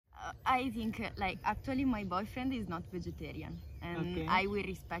I think like actually my boyfriend is not vegetarian, and I will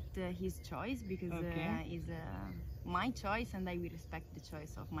respect his choice because it's my choice, and I will respect the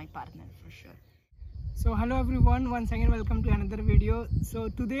choice of my partner for sure. So hello everyone, once again welcome to another video. So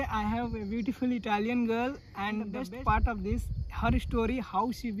today I have a beautiful Italian girl, and the best part of this, her story,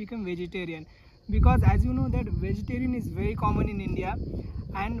 how she became vegetarian. Because as you know that vegetarian is very common in India,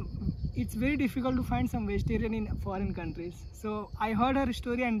 and it's very difficult to find some vegetarian in foreign countries. So I heard her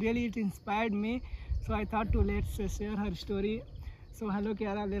story and really it inspired me. So I thought to let's share her story. So hello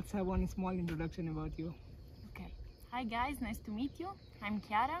Chiara, let's have one small introduction about you. Okay. Hi guys, nice to meet you. I'm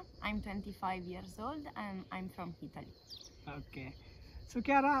Chiara, I'm 25 years old and I'm from Italy. Okay. So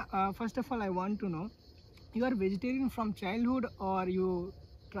Chiara, first of all I want to know, you are vegetarian from childhood or you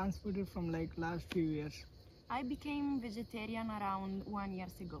transferred from like last few years? I became vegetarian around 1 year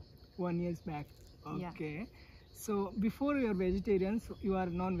ago. 1 year back. Okay. Yeah. So before you are vegetarian, so you are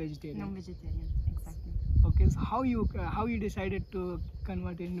non-vegetarian. Non-vegetarian, exactly. Okay. So how you decided to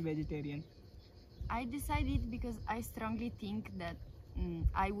convert into vegetarian? I decided because I strongly think that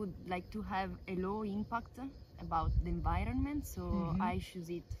I would like to have a low impact about the environment, so I choose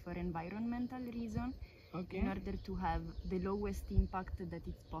it for environmental reason. Okay. In order to have the lowest impact that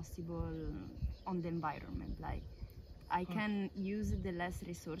it's possible on the environment. Like I can use the less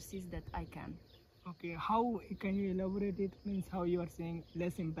resources that I can. Okay, how can you elaborate it? Means how you are saying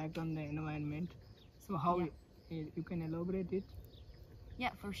less impact on the environment. So how you can elaborate it?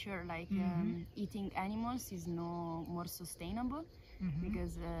 Yeah, for sure. Like eating animals is no more sustainable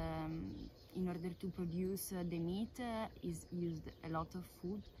because in order to produce the meat is used a lot of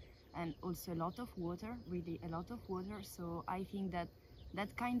food and also a lot of water, really a lot of water. So I think that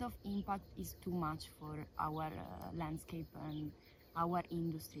that kind of impact is too much for our landscape and our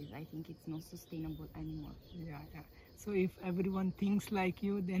industries. I think it's not sustainable anymore. Yeah. So if everyone thinks like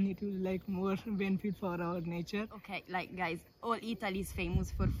you, then it will like more benefit for our nature. Okay, like guys, all Italy is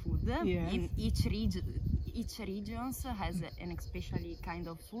famous for food. Yes. In each region has an especially kind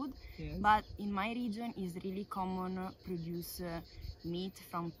of food. Yes. But in my region is really common produce meat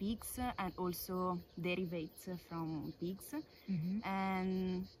from pigs and also derivatives from pigs.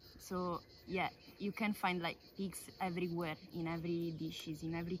 And so yeah, you can find like pigs everywhere in every dishes.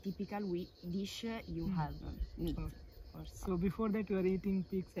 In every typical dish you have meat. So before that you are eating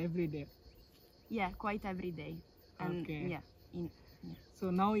pigs every day? Yeah, quite every day. And okay. Yeah. So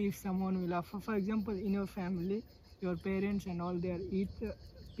now if someone will offer, for example, in your family, your parents and all, they eat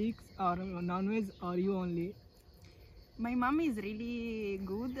pigs or non-veg, or you only? My mom is really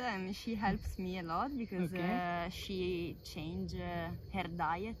good and she helps me a lot because she changed her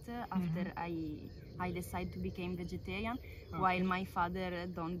diet after I decided to become vegetarian, while my father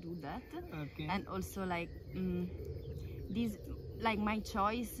don't do that. And also like this, like my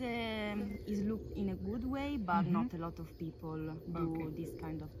choice is look in a good way, but not a lot of people do this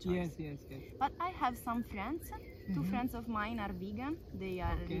kind of choice. Yes. But I have some friends. Two friends of mine are vegan. They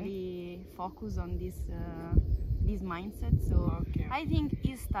are really focused on this mindset. So I think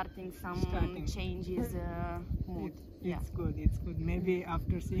it's starting some changes mood. It's good. Maybe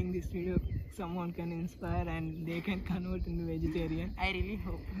after seeing this video, someone can inspire and they can convert into vegetarian. I really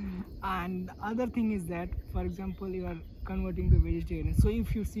hope. And the other thing is that, for example, you are converting to vegetarian. So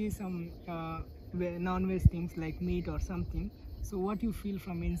if you see some non-veg things like meat or something, so what you feel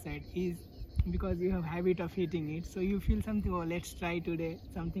from inside is, because you have habit of eating it, so you feel something, oh let's try today,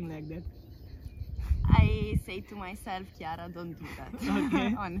 something like that. I say to myself, Chiara, don't do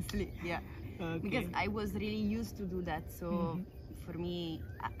that. Honestly, yeah. Because I was really used to do that, so for me,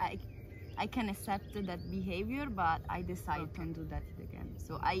 I can accept that behavior, but I decide to do that again.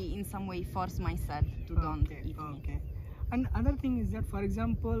 So I in some way force myself to don't eat meat. And other thing is that, for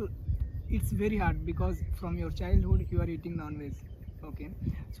example, it's very hard because from your childhood you are eating non-veg.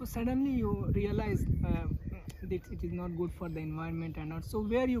 So suddenly you realize that it is not good for the environment and not. So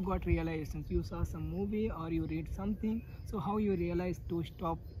where you got realizations? You saw some movie or you read something? So how you realized to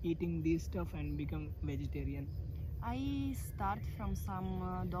stop eating this stuff and become vegetarian? I start from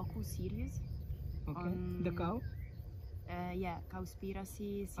some docu series. On the cow? Yeah,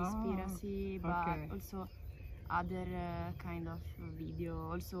 Cowspiracy, Seaspiracy, but also other kind of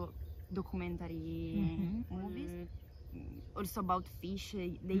video, also documentary movies. Also about fish,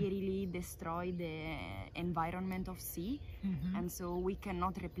 they really destroy the environment of sea, and so we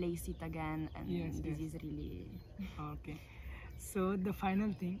cannot replace it again, and this is really So the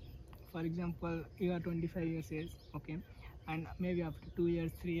final thing, for example, you are 25 years age, and maybe after 2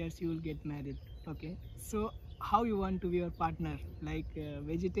 years, 3 years you will get married, so how you want to be your partner, like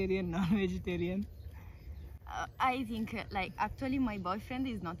vegetarian, non-vegetarian? I think like actually my boyfriend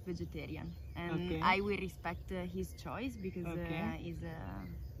is not vegetarian, and I will respect his choice because it's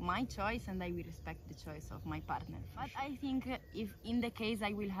my choice, and I will respect the choice of my partner. But I think if in the case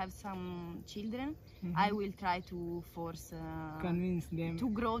I will have some children, I will try to force convince them to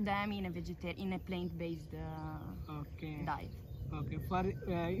grow them in a plant-based diet. Okay, for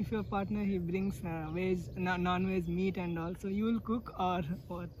if your partner he brings veg, non-veg meat and also you will cook or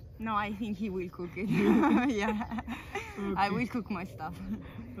what? No, I think he will cook it. Yeah, I will cook my stuff.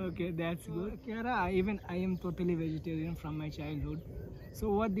 Okay, that's good. Kiara, I am totally vegetarian from my childhood.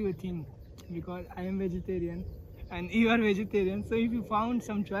 So what do you think? Because I am vegetarian and you are vegetarian. So if you found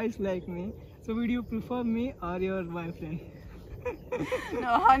some choice like me, so would you prefer me or your boyfriend?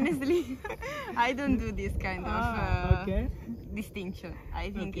 No, honestly, I don't do this kind of distinction.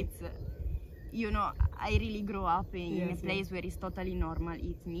 I think it's, you know, I really grew up in a place where it's totally normal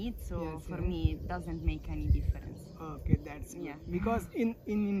eat meat, so for me it doesn't make any difference. Okay, that's good. Because in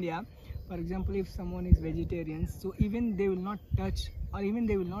India, for example, if someone is vegetarian, so even they will not touch or even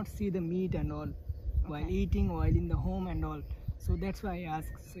they will not see the meat and all while eating, while in the home and all. So that's why I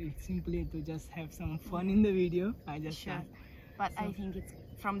asked. So it's simply to just have some fun in the video. I just asked. But I think it's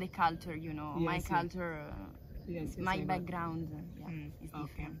from the culture, you know, my culture, my background, is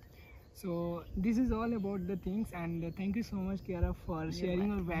different. So this is all about the things, and thank you so much, Kiara, for sharing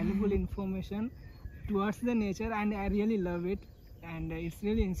your valuable information towards the nature, and I really love it, and it's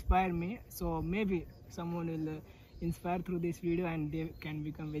really inspired me. So maybe someone will inspire through this video and they can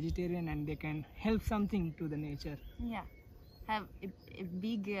become vegetarian and they can help something to the nature. Yeah, have a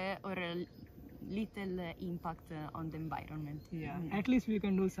big or a little impact on the environment. Yeah, at least we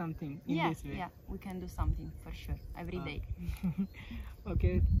can do something in this way. Yeah, we can do something for sure every day.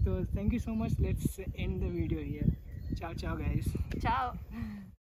 Okay, so thank you so much. Let's end the video here. Ciao, ciao, guys. Ciao.